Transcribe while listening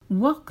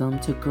Welcome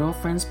to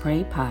Girlfriends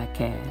Pray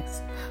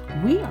Podcast.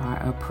 We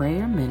are a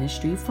prayer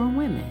ministry for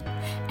women,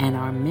 and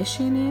our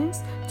mission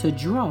is to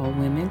draw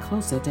women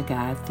closer to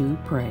God through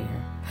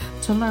prayer.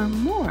 To learn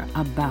more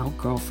about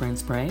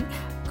Girlfriends Pray,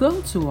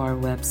 go to our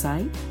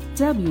website,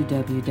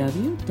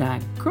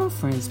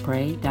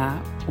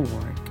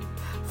 www.girlfriendspray.org.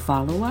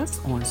 Follow us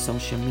on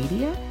social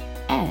media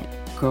at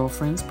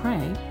Girlfriends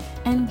Pray,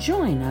 and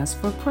join us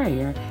for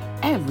prayer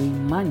every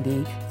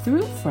Monday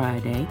through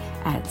Friday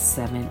at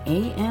 7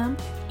 a.m.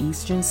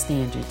 Eastern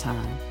Standard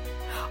Time.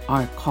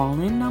 Our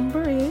call-in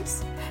number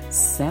is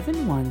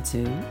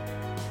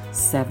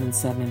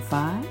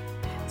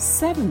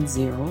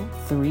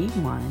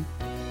 712-775-7031,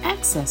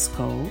 access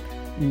code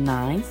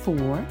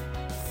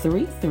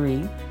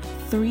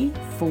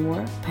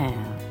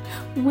 943334#.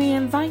 We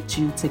invite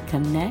you to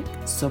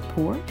connect,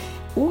 support,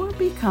 or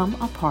become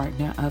a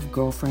partner of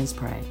Girlfriends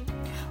Pray.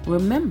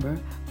 Remember,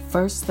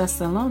 1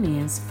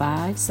 Thessalonians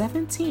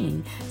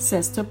 5:17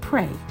 says to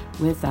pray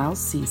without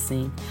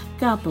ceasing.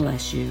 God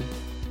bless you.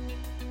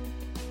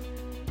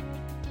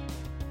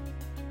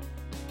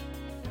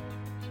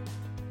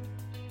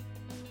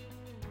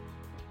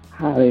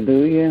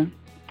 Hallelujah.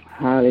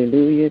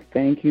 Hallelujah.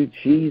 Thank you,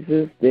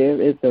 Jesus. There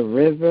is a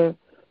river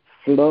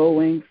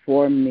flowing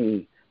for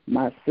me.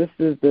 My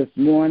sisters, this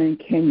morning,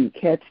 can you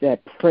catch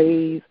that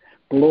praise?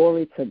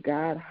 Glory to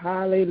God.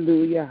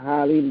 Hallelujah.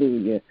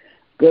 Hallelujah.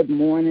 Good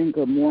morning.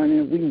 Good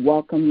morning. We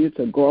welcome you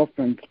to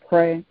Girlfriends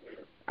Pray,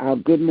 our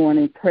good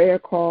morning prayer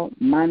call.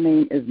 My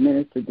name is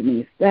Minister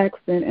Denise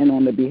Saxton, and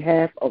on the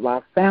behalf of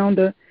our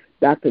founder,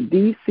 Dr.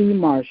 D.C.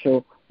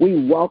 Marshall,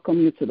 we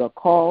welcome you to the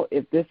call.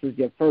 If this is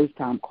your first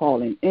time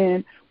calling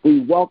in,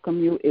 we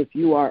welcome you. If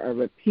you are a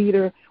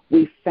repeater,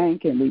 we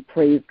thank and we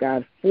praise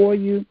God for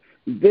you.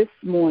 This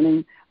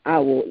morning, I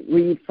will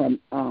read from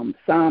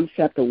Psalms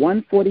chapter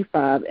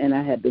 145, and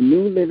I have the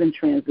New Living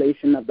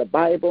Translation of the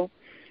Bible,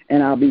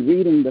 and I'll be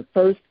reading the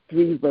first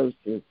 3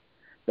 verses.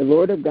 The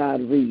Word of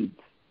God reads,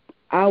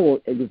 I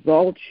will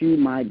exalt you,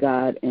 my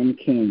God and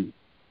King,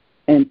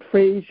 and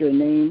praise your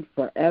name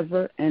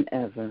forever and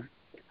ever.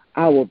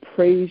 I will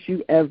praise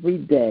you every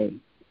day.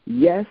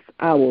 Yes,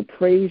 I will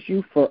praise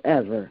you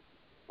forever.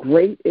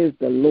 Great is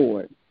the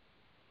Lord.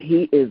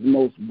 He is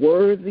most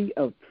worthy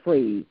of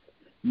praise.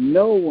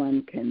 No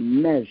one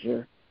can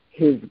measure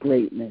his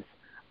greatness.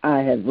 I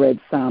have read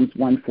Psalms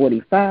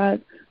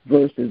 145,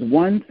 verses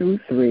 1 through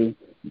 3,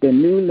 the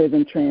New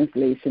Living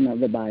Translation of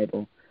the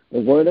Bible.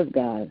 The Word of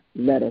God.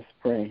 Let us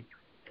pray.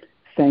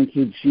 Thank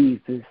you,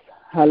 Jesus.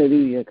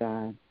 Hallelujah,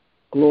 God.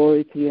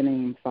 Glory to your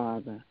name,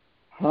 Father.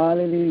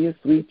 Hallelujah,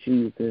 sweet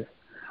Jesus.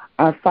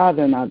 Our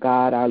Father and our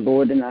God, our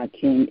Lord and our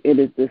King, it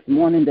is this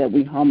morning that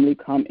we humbly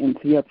come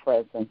into your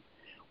presence.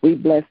 We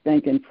bless,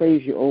 thank, and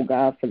praise you, O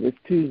God, for this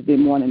Tuesday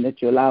morning that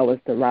you allow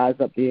us to rise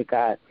up, dear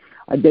God,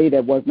 a day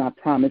that was not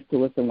promised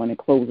to us, and when it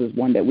closes,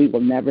 one that we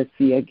will never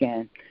see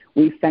again.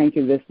 We thank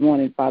you this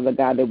morning, Father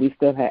God, that we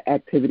still have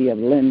activity of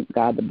limbs,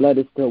 God. The blood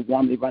is still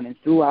warmly running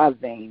through our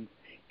veins.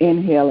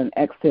 Inhale and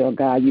exhale,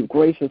 God. You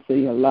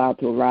graciously allowed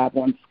to arrive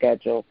on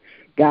schedule.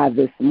 God,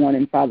 this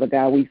morning, Father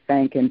God, we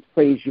thank and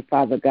praise you,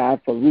 Father God,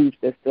 for roofs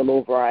that's still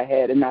over our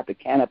head and not the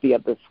canopy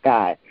of the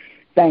sky.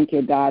 Thank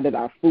you, God, that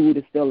our food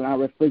is still in our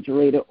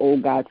refrigerator, oh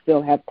God,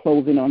 still have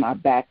clothing on our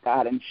back,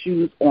 God, and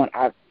shoes on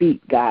our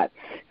feet, God.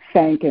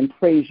 Thank and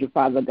praise you,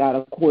 Father God,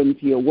 according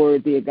to your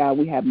word, dear God.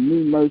 We have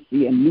new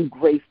mercy and new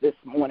grace this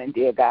morning,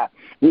 dear God.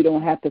 We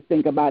don't have to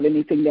think about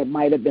anything that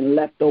might have been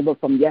left over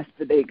from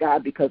yesterday,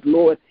 God, because,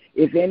 Lord,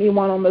 if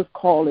anyone on this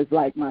call is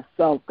like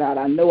myself, God,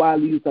 I know I'll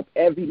use up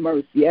every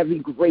mercy, every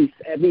grace,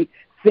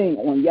 everything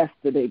on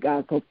yesterday,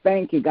 God. So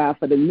thank you, God,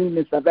 for the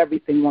newness of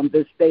everything on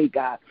this day,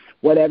 God.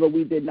 Whatever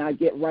we did not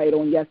get right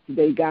on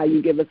yesterday, God,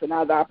 you give us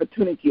another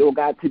opportunity, oh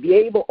God, to be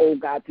able, oh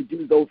God, to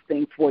do those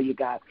things for you,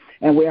 God.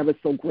 And we're ever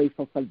so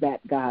grateful for that,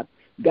 God.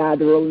 God,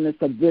 the earliness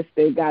of this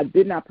day, God,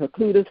 did not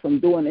preclude us from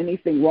doing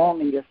anything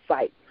wrong in your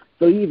sight.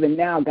 So even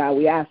now, God,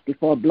 we ask you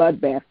for a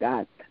bloodbath,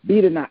 God. Be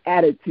it in our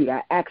attitude,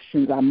 our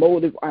actions, our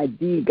motive, our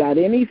deed, God.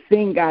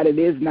 Anything, God, it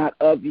is not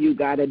of you,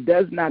 God. It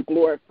does not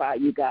glorify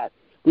you, God.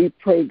 We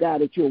pray,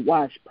 God, that you'll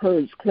wash,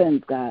 purge,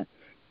 cleanse, God,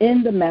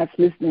 in the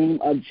matchless name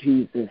of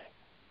Jesus.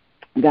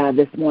 God,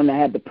 this morning I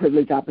had the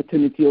privileged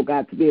opportunity, oh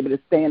God, to be able to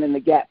stand in the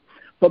gap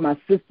for my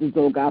sisters,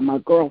 oh God, my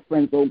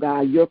girlfriends, oh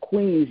God, your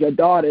queens, your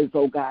daughters,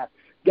 oh God.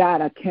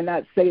 God, I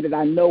cannot say that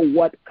I know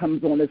what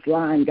comes on this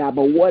line, God,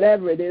 but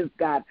whatever it is,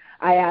 God,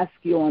 I ask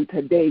you on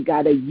today,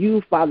 God, that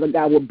you, Father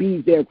God, will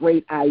be their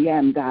great I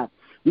am, God.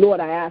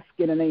 Lord, I ask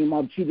in the name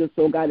of Jesus,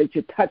 oh God, that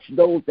you touch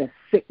those that are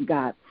sick,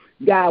 God.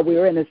 God,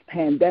 we're in this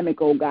pandemic,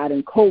 oh God,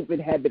 and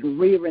COVID had been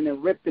rearing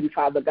and ripping,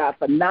 Father God,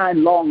 for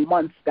 9 long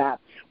months, God.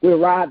 We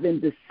arrived in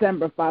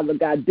December, Father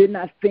God. Did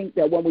not think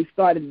that when we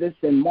started this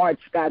in March,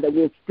 God, that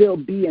we'll still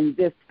be in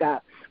this,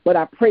 God. But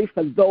I pray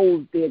for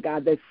those, dear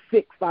God, that's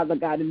sick, Father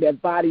God, in their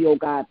body, oh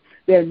God.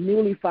 They're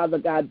newly, Father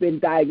God, been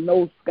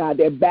diagnosed, God.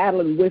 They're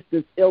battling with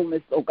this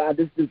illness, oh God,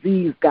 this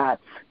disease, God.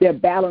 They're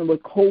battling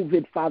with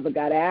COVID, Father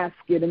God. I ask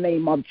you in the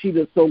name of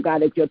Jesus, oh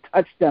God, that you'll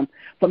touch them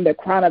from the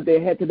crown of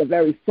their head to the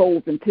very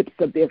soles and tips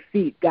of their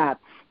feet, God.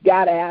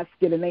 God, I ask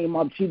you in the name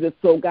of Jesus,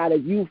 so God,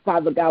 that you,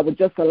 Father God, would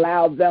just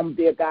allow them,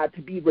 dear God,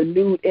 to be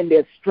renewed in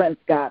their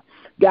strength, God.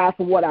 God,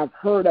 from what I've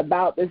heard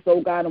about this,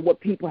 oh God, and what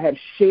people have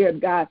shared,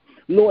 God,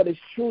 Lord, it's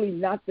truly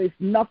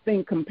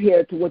nothing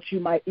compared to what you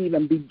might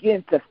even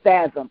begin to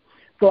fathom.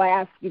 So I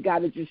ask you,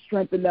 God, that you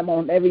strengthen them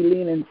on every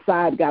leaning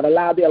side, God.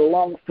 Allow their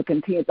lungs to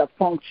continue to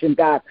function,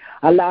 God.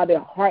 Allow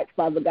their heart,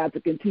 Father God, to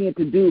continue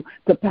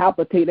to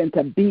palpitate and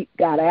to beat,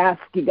 God. I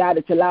ask you, God,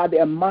 that you allow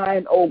their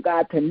mind, oh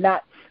God, to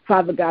not,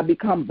 Father God,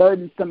 become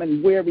burdensome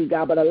and weary,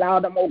 God, but allow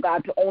them, oh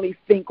God, to only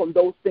think on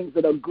those things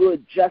that are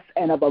good, just,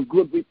 and of a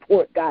good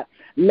report, God.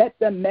 Let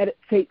them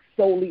meditate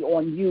solely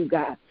on you,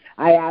 God.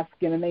 I ask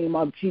in the name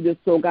of Jesus,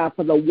 oh God,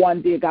 for the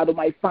one, dear God, who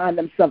might find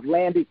themselves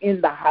landing in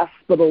the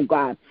hospital,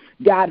 God.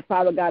 God,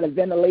 Father God, a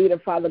ventilator,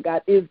 Father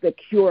God, is the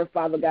cure,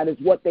 Father God, is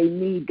what they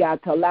need, God,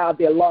 to allow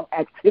their lung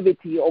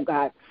activity, oh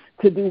God,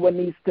 to do what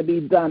needs to be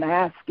done. I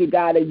ask you,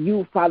 God, that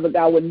you, Father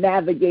God, would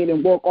navigate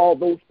and work all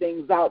those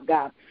things out,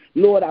 God.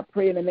 Lord, I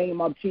pray in the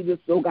name of Jesus,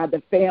 oh God,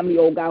 the family,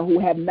 oh God, who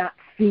have not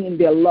seen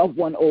their loved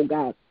one, oh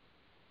God.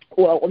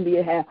 Well,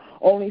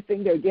 only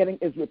thing they're getting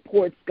is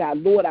reports, God.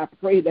 Lord, I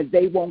pray that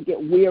they won't get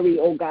weary,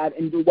 oh God,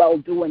 and do well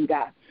doing,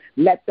 God.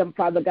 Let them,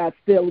 Father God,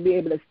 still be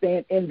able to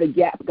stand in the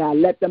gap, God.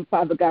 Let them,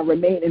 Father God,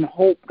 remain in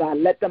hope, God.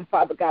 Let them,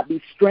 Father God,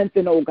 be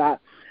strengthened, oh God.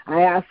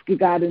 I ask you,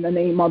 God, in the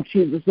name of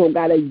Jesus, oh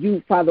God, that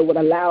you, Father, would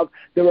allow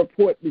the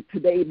report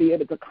today be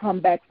able to come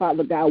back,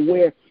 Father God,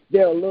 where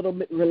they're a little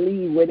bit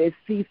relieved, where they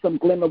see some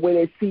glimmer, where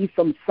they see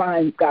some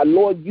signs, God.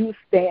 Lord, you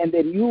stand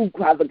and you,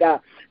 Father God,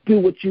 do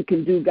what you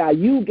can do, God.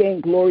 You gain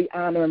glory,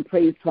 honor, and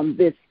praise from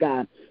this,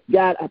 God.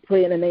 God, I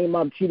pray in the name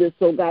of Jesus,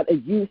 so God, as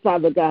you,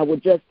 Father God,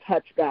 would just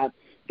touch, God.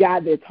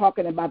 God, they're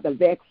talking about the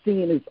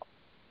vaccine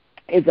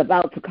is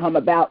about to come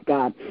about,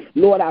 God.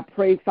 Lord, I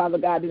pray, Father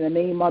God, in the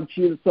name of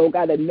Jesus, oh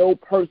God, that no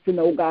person,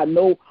 oh God,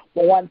 no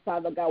one,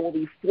 Father God, will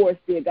be forced,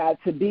 dear God,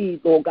 to be,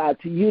 oh God,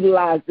 to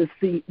utilize this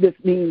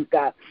means,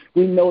 God.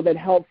 We know that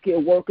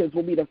healthcare workers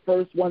will be the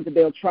first ones that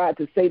they'll try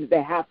to say that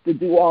they have to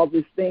do all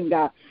this thing,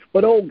 God.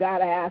 But, oh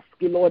God, I ask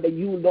you, Lord, that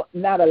you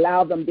not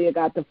allow them, dear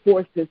God, to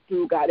force this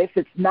through, God. If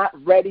it's not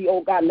ready,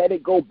 oh God, let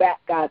it go back,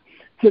 God,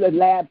 to the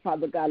lab,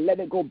 Father God. Let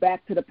it go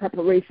back to the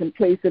preparation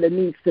place that it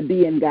needs to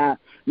be in, God.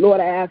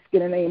 Lord, I ask in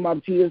the name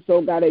of Jesus,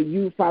 oh God, that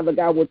you, Father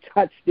God, will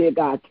touch, dear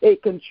God.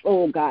 Take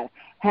control, God.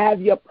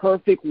 Have your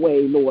perfect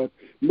way, Lord.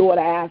 Lord,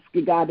 I ask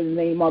you, God, in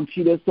the name of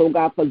Jesus, oh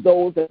God, for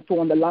those that's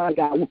on the line,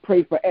 God, we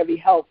pray for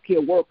every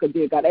healthcare worker,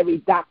 dear God, every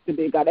doctor,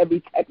 dear God,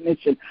 every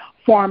technician,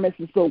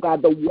 pharmacist, oh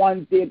God, the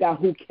ones, dear God,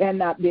 who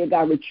cannot, dear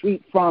God,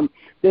 retreat from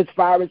this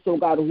virus, oh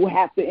God, who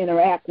have to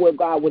interact with,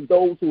 God, with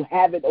those who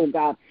have it, oh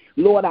God.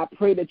 Lord, I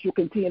pray that you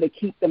continue to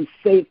keep them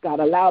safe, God.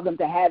 Allow them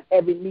to have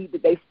every need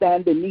that they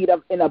stand in need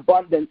of in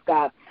abundance,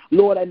 God.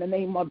 Lord, in the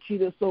name of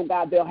Jesus, oh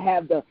God, they'll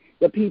have the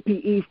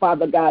PPE,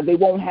 Father God. They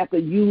won't have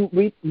to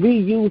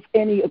reuse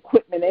any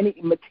equipment, any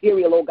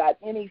material, oh God,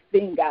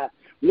 anything, God.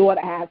 Lord,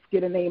 I ask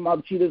in the name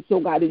of Jesus, oh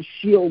God, to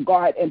shield,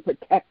 guard, and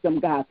protect them,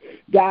 God.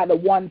 God, the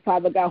one,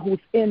 Father God, who's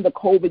in the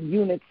COVID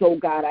units, oh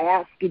God, I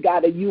ask you,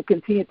 God, that you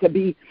continue to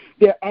be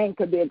their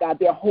anchor, dear God,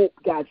 their hope,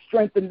 God.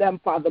 Strengthen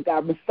them, Father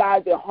God.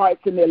 Massage their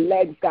hearts and their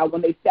legs, God,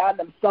 when they found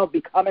themselves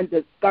becoming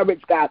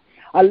discouraged, God.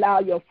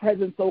 Allow your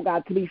presence, oh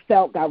God, to be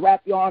felt, God.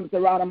 Wrap your arms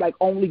around them like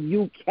only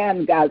you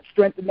can, God.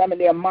 Strengthen them in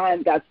their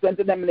mind, God.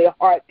 Strengthen them in their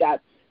heart, God.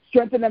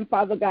 Strengthen them,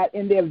 Father God,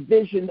 in their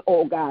vision,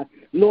 oh God.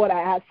 Lord,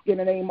 I ask in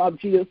the name of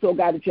Jesus, oh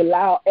God, that you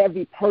allow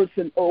every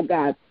person, oh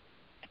God,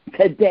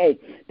 today,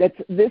 that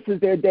this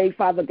is their day,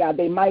 Father God.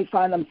 They might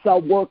find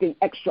themselves working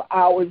extra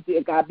hours,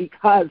 dear God,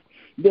 because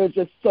there's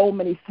just so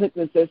many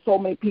sickness. There's so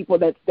many people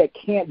that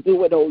can't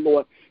do it, oh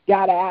Lord.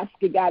 God, I ask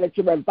you, God, that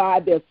you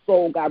revive their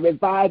soul, God.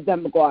 Revive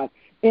them, God,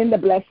 in the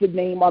blessed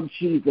name of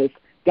Jesus.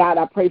 God,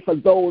 I pray for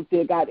those,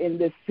 dear God, in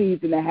this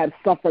season that have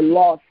suffered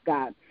loss,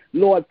 God.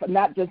 Lord,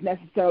 not just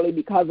necessarily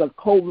because of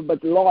COVID,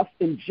 but loss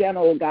in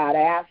general, God.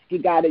 I ask you,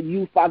 God, that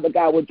you, Father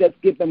God, will just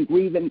give them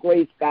grieving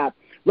grace, God.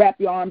 Wrap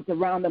your arms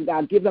around them,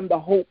 God. Give them the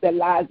hope that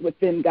lies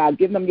within, God.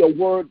 Give them your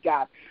word,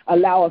 God.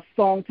 Allow a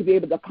song to be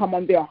able to come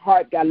on their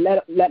heart, God.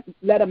 Let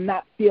them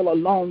not feel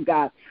alone,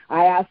 God.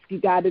 I ask you,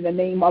 God, in the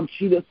name of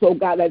Jesus, so,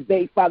 God, that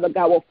they, Father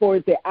God, will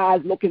force their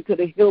eyes, look into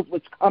the hills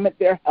which cometh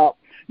their help,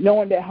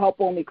 knowing that help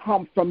only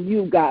comes from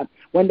you, God.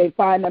 When they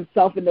find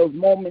themselves in those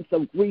moments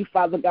of grief,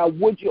 Father God,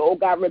 would you, oh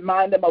God,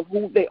 remind them of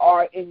who they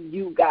are in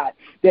you, God,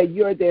 that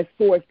you're their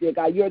source, dear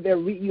God. You're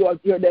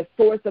their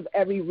source of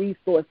every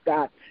resource,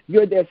 God.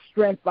 You're their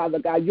strength, Father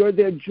God. You're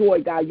their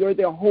joy, God. You're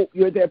their hope.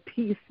 You're their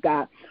peace,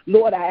 God.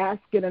 Lord, I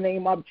ask in the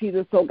name of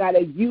Jesus, oh God,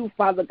 that you,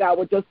 Father God,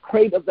 would just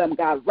cradle them,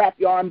 God. Wrap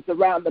your arms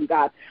around them,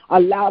 God.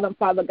 Allow them,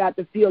 Father God,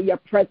 to feel your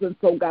presence,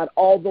 oh God,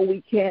 although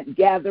we can't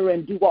gather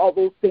and do all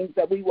those things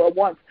that we were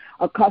once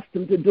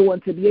accustomed to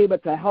doing, to be able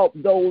to help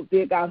those,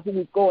 dear God,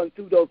 who's going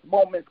through those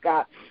moments,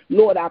 God.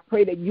 Lord, I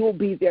pray that you'll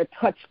be their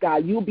touch,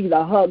 God. You'll be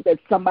the hug that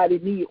somebody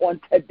needs on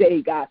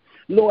today, God.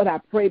 Lord, I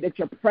pray that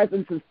your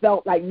presence is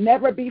felt like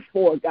never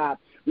before, God.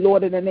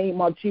 Lord, in the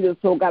name of Jesus,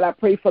 oh God, I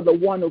pray for the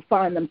one who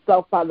find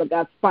themselves, Father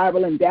God,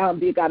 spiraling down,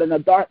 dear God, in a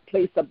dark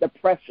place of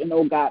depression,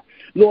 oh God.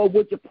 Lord,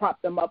 would you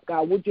prop them up,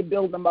 God? Would you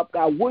build them up,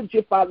 God? Would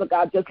you, Father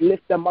God, just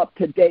lift them up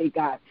today,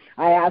 God?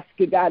 I ask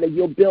you, God, that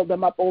you'll build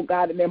them up, oh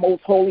God, in their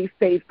most holy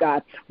faith,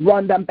 God.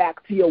 Run them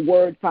back to your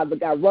word, Father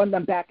God. Run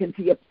them back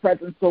into your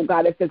presence, oh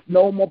God, if it's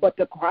no more but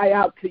to cry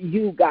out to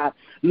you, God.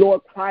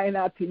 Lord, crying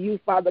out to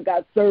you, Father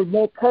God, serve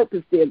more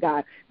purpose, dear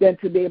God, than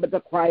to be able to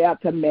cry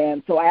out to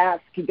man. So I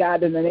ask you,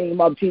 God, in the name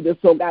of Jesus,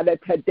 oh God, that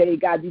today,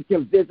 God, you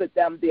can visit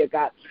them, dear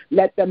God.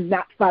 Let them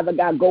not, Father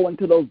God, go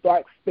into those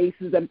dark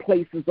spaces and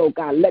places, oh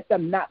God. Let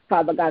them not,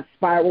 Father God,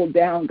 spiral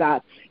down,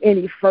 God,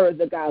 any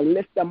further, God.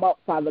 Lift them up,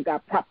 Father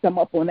God. Prop them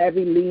up on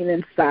every lean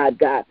inside,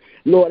 God.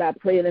 Lord, I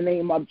pray in the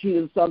name of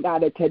Jesus, oh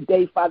God, that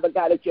today, Father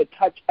God, that you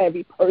touch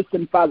every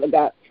person, Father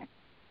God,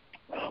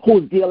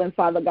 who's dealing,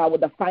 Father God,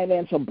 with a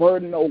financial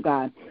burden, oh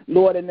God.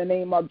 Lord, in the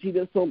name of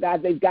Jesus, oh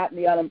God, they've gotten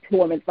the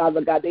unemployment,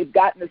 Father God. They've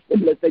gotten the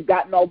stimulus. They've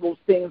gotten all those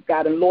things,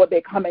 God. And, Lord,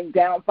 they're coming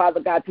down, Father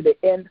God, to the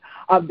end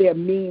of their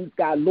means,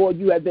 God. Lord,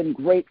 you have been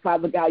great,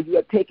 Father God. You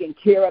have taken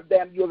care of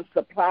them. You have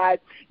supplied.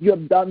 You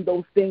have done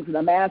those things. And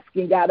I'm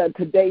asking, God,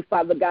 today,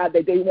 Father God,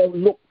 that they won't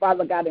look,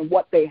 Father God, in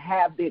what they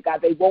have there,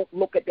 God. They won't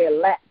look at their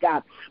lack,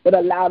 God, but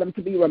allow them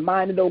to be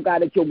reminded, oh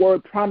God, that your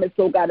word promised,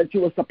 oh God, that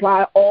you will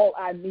supply all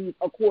I need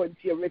according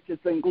to your riches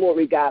and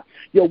glory, God.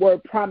 Your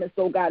word promised,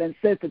 oh God, and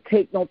says to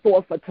take no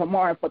thought for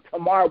tomorrow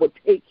will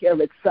take care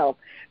of itself.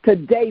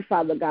 Today,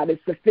 Father God, is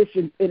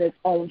sufficient in its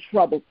own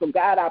trouble. So,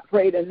 God, I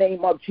pray in the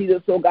name of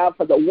Jesus, oh God,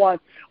 for the one,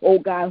 oh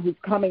God, who's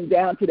coming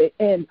down to the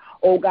end,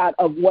 oh God,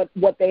 of what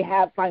they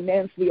have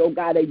financially, oh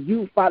God, that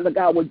you, Father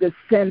God, would just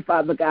send,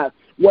 Father God,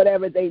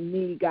 whatever they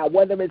need, God,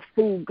 whether it's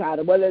food, God,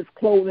 or whether it's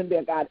clothing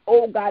there, God.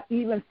 Oh, God,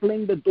 even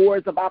fling the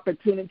doors of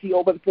opportunity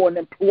open for an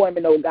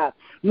employment, oh, God.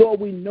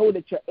 Lord, we know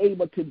that you're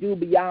able to do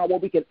beyond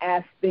what we can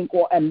ask, think,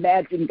 or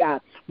imagine,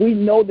 God. We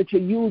know that you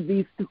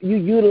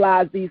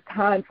utilize these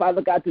times,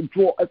 Father God, to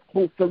draw us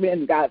closer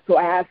in, God. So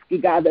I ask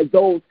you, God, that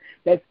those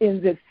that's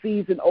in this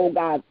season, oh,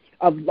 God,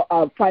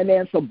 of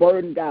financial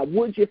burden, God.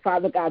 Would you,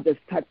 Father God, just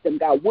touch them,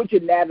 God? Would you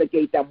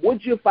navigate them?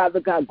 Would you,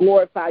 Father God,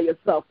 glorify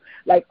yourself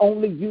like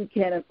only you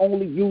can and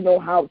only you know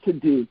how to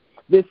do?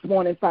 This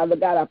morning, Father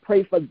God, I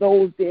pray for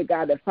those, dear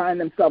God, that find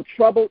themselves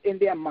troubled in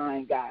their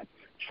mind, God,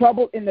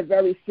 troubled in the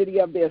very city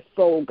of their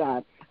soul,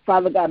 God.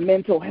 Father God,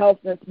 mental health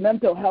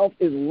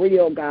is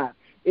real, God.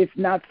 It's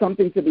not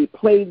something to be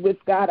played with,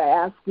 God. I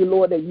ask you,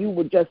 Lord, that you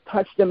would just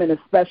touch them in a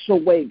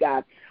special way,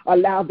 God.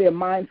 Allow their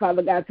mind,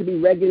 Father God, to be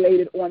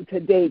regulated on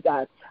today,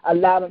 God.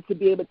 Allow them to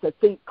be able to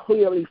think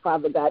clearly,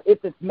 Father God.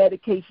 If it's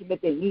medication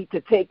that they need to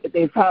take, that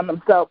they find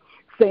themselves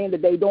saying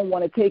that they don't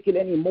want to take it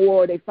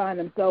anymore, or they find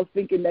themselves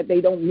thinking that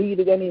they don't need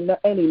it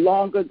any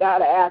longer,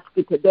 God, I ask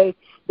you today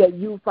that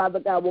you,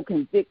 Father God, will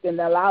convict and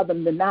allow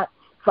them to not,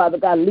 Father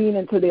God, lean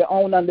into their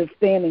own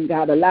understanding,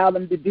 God. Allow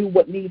them to do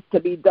what needs to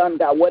be done,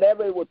 God.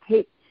 Whatever it will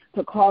take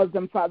to cause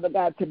them, Father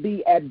God, to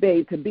be at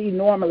bay, to be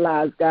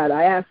normalized, God.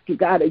 I ask you,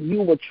 God, that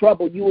you will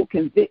trouble, you will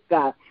convict,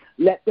 God.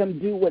 Let them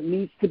do what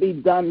needs to be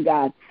done,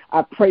 God.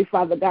 I pray,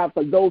 Father God,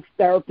 for those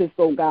therapists,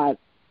 oh God,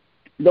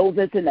 those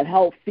that's in the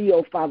health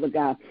field, Father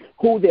God,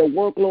 who their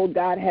workload,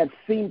 God, has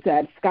seemed to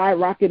have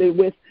skyrocketed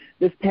with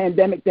this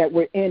pandemic that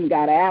we're in,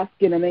 God. I ask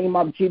in the name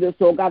of Jesus,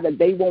 oh God, that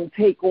they won't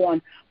take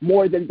on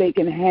more than they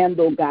can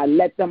handle, God.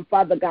 Let them,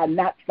 Father God,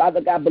 not,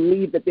 Father God,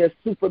 believe that they're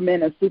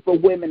supermen and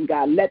superwomen,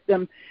 God. Let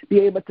them be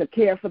able to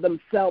care for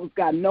themselves,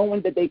 God,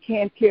 knowing that they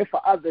can't care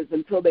for others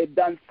until they've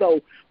done so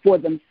for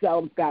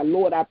themselves, God.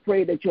 Lord, I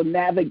pray that you'll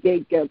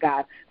navigate,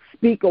 God.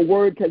 Speak a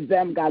word to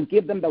them, God.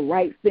 Give them the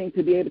right thing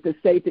to be able to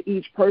say to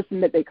each person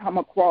that they come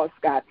across,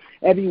 God.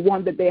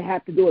 Everyone that they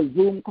have to do a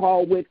Zoom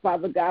call with,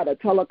 Father God, a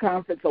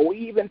teleconference, or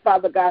even,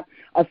 Father God,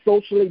 a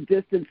socially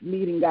distanced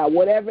meeting, God.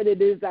 Whatever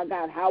it is,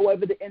 God,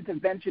 however the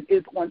intervention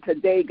is on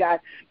today, God,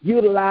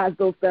 utilize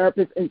those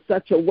therapists in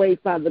such a way,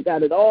 Father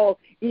God, that all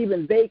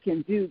even they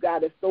can do,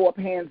 God, is throw up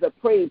hands of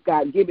praise,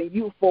 God, giving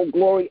you full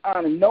glory,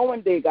 honor,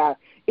 knowing, dear God,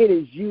 it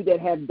is you that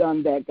have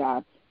done that,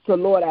 God. So,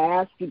 Lord, I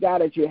ask you,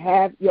 God, that you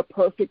have your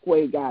perfect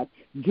way, God.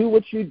 Do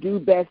what you do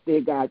best,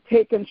 dear God.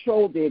 Take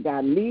control, dear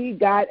God.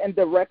 Lead, guide, and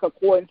direct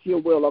according to your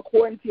will,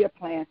 according to your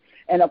plan,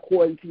 and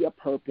according to your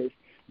purpose.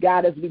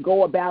 God, as we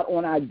go about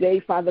on our day,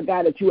 Father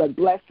God, that you have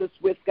blessed us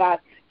with, God,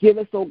 give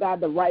us, oh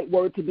God, the right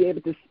word to be able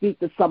to speak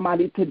to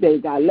somebody today,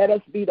 God. Let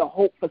us be the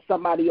hope for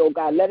somebody, oh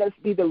God. Let us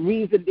be the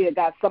reason, dear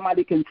God,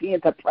 somebody continue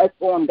to press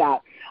on,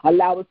 God.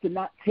 Allow us to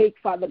not take,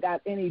 Father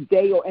God, any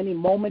day or any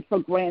moment for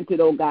granted,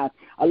 oh God.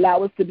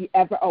 Allow us to be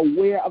ever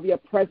aware of your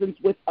presence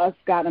with us,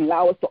 God, and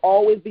allow us to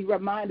always be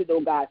reminded,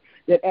 oh God,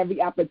 that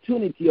every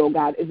opportunity, oh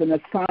God, is an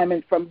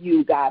assignment from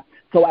you, God.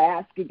 So I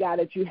ask you, God,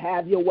 that you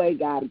have your way,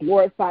 God.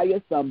 Glorify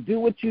yourself. Do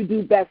what you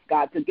do best,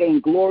 God, to gain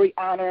glory,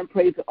 honor, and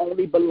praise that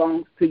only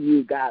belongs to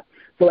you, God.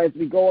 So as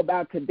we go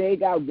about today,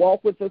 God,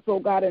 walk with us, oh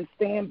God, and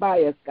stand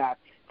by us, God.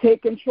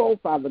 Take control,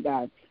 Father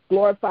God.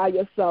 Glorify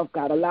yourself,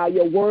 God. Allow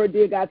your word,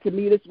 dear God, to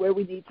meet us where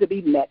we need to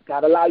be met,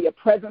 God. Allow your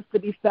presence to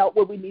be felt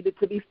where we need it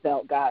to be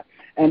felt, God.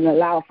 And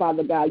allow,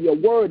 Father God, your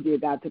word, dear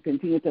God, to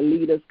continue to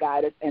lead us,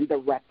 guide us, and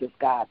direct us,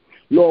 God.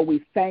 Lord,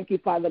 we thank you,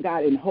 Father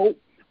God, in hope.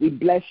 We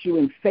bless you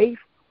in faith.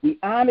 We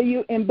honor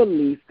you in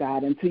belief,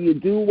 God. Until you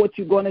do what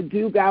you're going to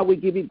do, God, we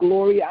give you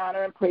glory,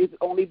 honor, and praise that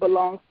only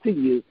belongs to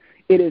you.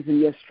 It is in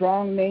your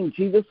strong name,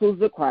 Jesus who's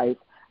the Christ.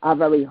 Our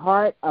very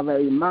heart, our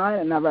very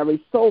mind, and our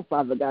very soul,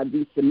 Father God,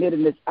 be submitted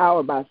in this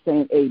hour by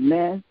saying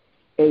amen,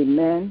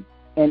 amen,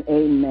 and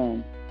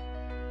amen.